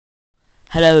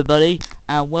Hello everybody,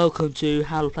 and welcome to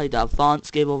how to play the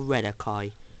advanced game of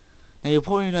Redakai. Now you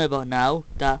probably know about now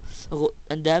that I've got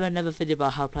another video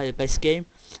about how to play the best game,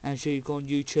 and so you go on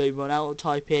YouTube, run out and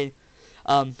type in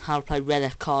how to play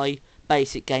Redakai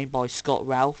basic game by Scott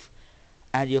Ralph,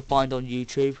 and you'll find on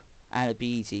YouTube, and it'll be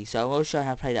easy. So I'm going to show you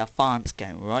how to play the advanced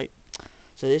game, right?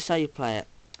 So this is how you play it.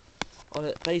 On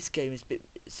the base game it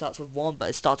starts with one,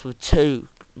 but it starts with two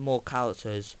more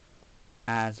characters,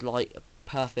 and like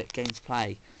perfect game to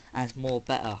play, and it's more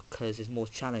better because it's more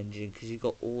challenging because you've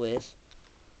got all this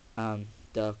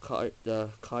the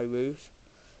Kairus,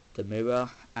 the mirror,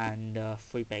 and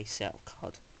free base setup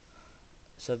card.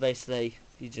 So basically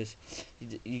you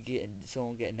get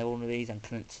someone get another one of these and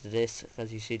connect to this,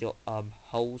 because you see the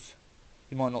holes.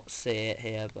 You might not see it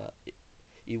here, but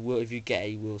you will. If you get it,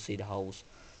 you will see the holes.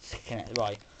 Connect,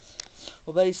 right.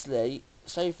 Well, basically,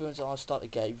 say for instance I start the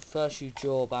game. First you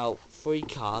draw about 3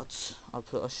 cards.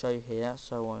 I'll show you here,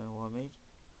 so what I mean.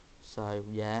 So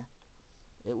yeah,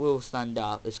 it will stand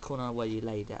up. It's corner where you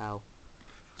laid it out.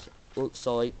 Oops,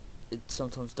 sorry, it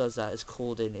sometimes does that. It's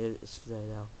called in. It's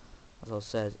laid out. As I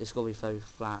said, it's got to be very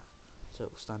flat, so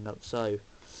it will stand up. So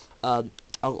I've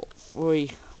got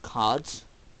 3 cards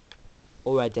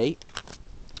already.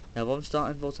 Now if I'm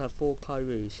starting to have 4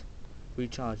 Kairus,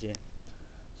 recharge it.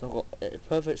 So I've got a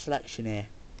perfect selection here.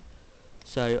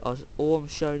 So all I'm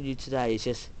showing you today is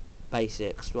just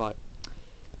basics, right?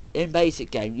 In basic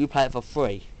game, you play it for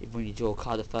free when you draw a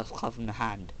card, the first card from the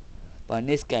hand. But in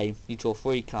this game, you draw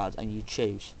 3 cards and you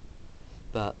choose.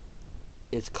 But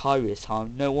it's Kyrus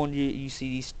time. No one you see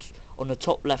these on the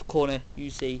top left corner. You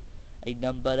see a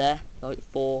number there, like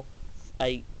 4,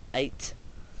 8, 8.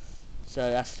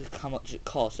 So that's how much it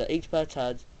costs. So each per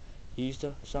turn,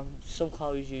 some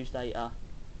cards use later.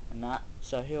 And that,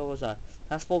 so here was that.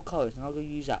 That's 4 cards, and I'm going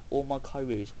to use that all my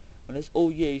Kairus. When it's all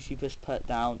used, you just put it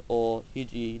down, or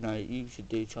you know you should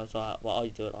do just like that. Well, I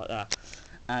do it like that.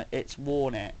 And it's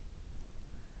worn it,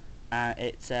 and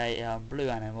it's a blue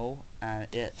animal, and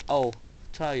it. Oh,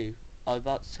 I was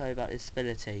about to tell you about this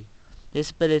ability.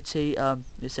 This ability,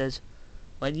 it says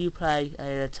when you play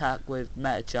an attack with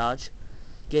meta charge,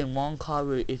 gain 1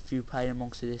 Kairu if you play a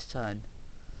monster this turn.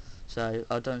 So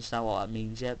I don't understand what that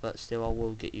means yet, but still I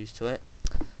will get used to it.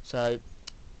 So,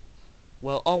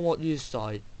 well, I want you to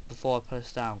decide before I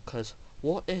press down, because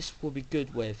what this will be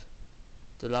good with,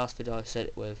 the last video I said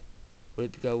it with, will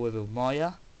it go with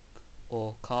Maya,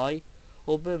 or Kai,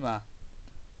 or Boomer?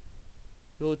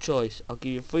 Your choice. I'll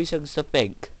give you 3 seconds to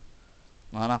think,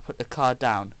 and I'll put the card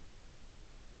down.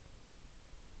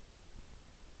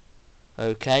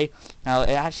 Okay, now it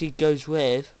actually goes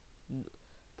with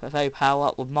very power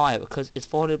up with Maya, because it's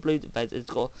 400 blue defense. It's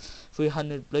got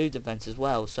 300 blue defense as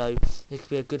well, so it could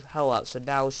be a good power up. So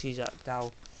now she's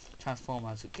now transform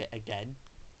as again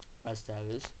as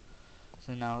those.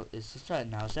 So now it's just right.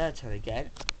 Now it's their turn again,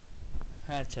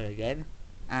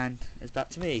 and it's back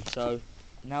to me. So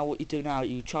now what you do now,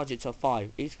 you charge it to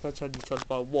 5. Each per turn you charge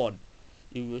by 1.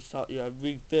 You will start. You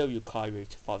refill your Kairu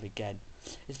to 5 again.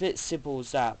 It's a bit simple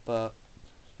as that, but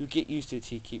you get used to it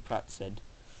till you keep practicing.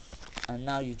 And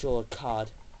now you draw a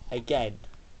card again,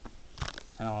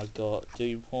 and I've got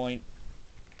Doom Point,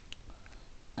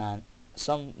 and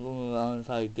some of them are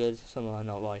very good, some of them are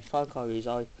not. Right, 5 cards.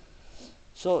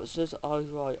 So it says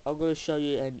right. I'm going to show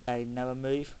you another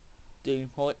move, Doom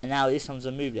Point, and now this one's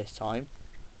a move this time.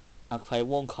 I'll play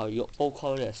 1 card. You got 4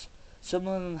 cards. Some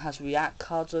of them has react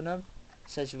cards on them.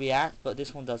 It says react, but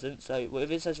this one doesn't. So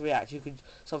if it says react, you can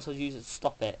sometimes use it to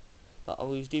stop it. But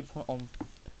I'll use Doom Point on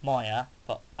Maya,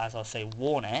 but as I say,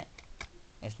 warn it.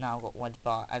 It's now got 1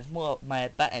 bar, and it's more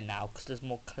better now because there's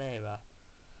more clearer,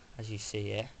 as you see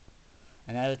here.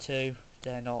 And the other 2,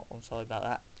 they're not. I'm sorry about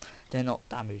that. They're not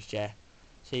damaged yet.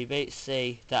 So you basically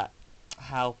see that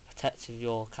how protective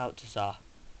your characters are.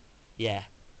 Yeah.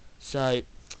 So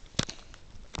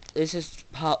this is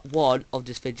part 1 of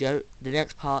this video. The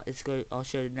next part is I'll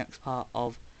show you the next part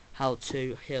of how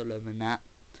to heal them and that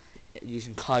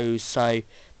using Kairus. So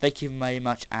thank you very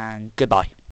much, and goodbye.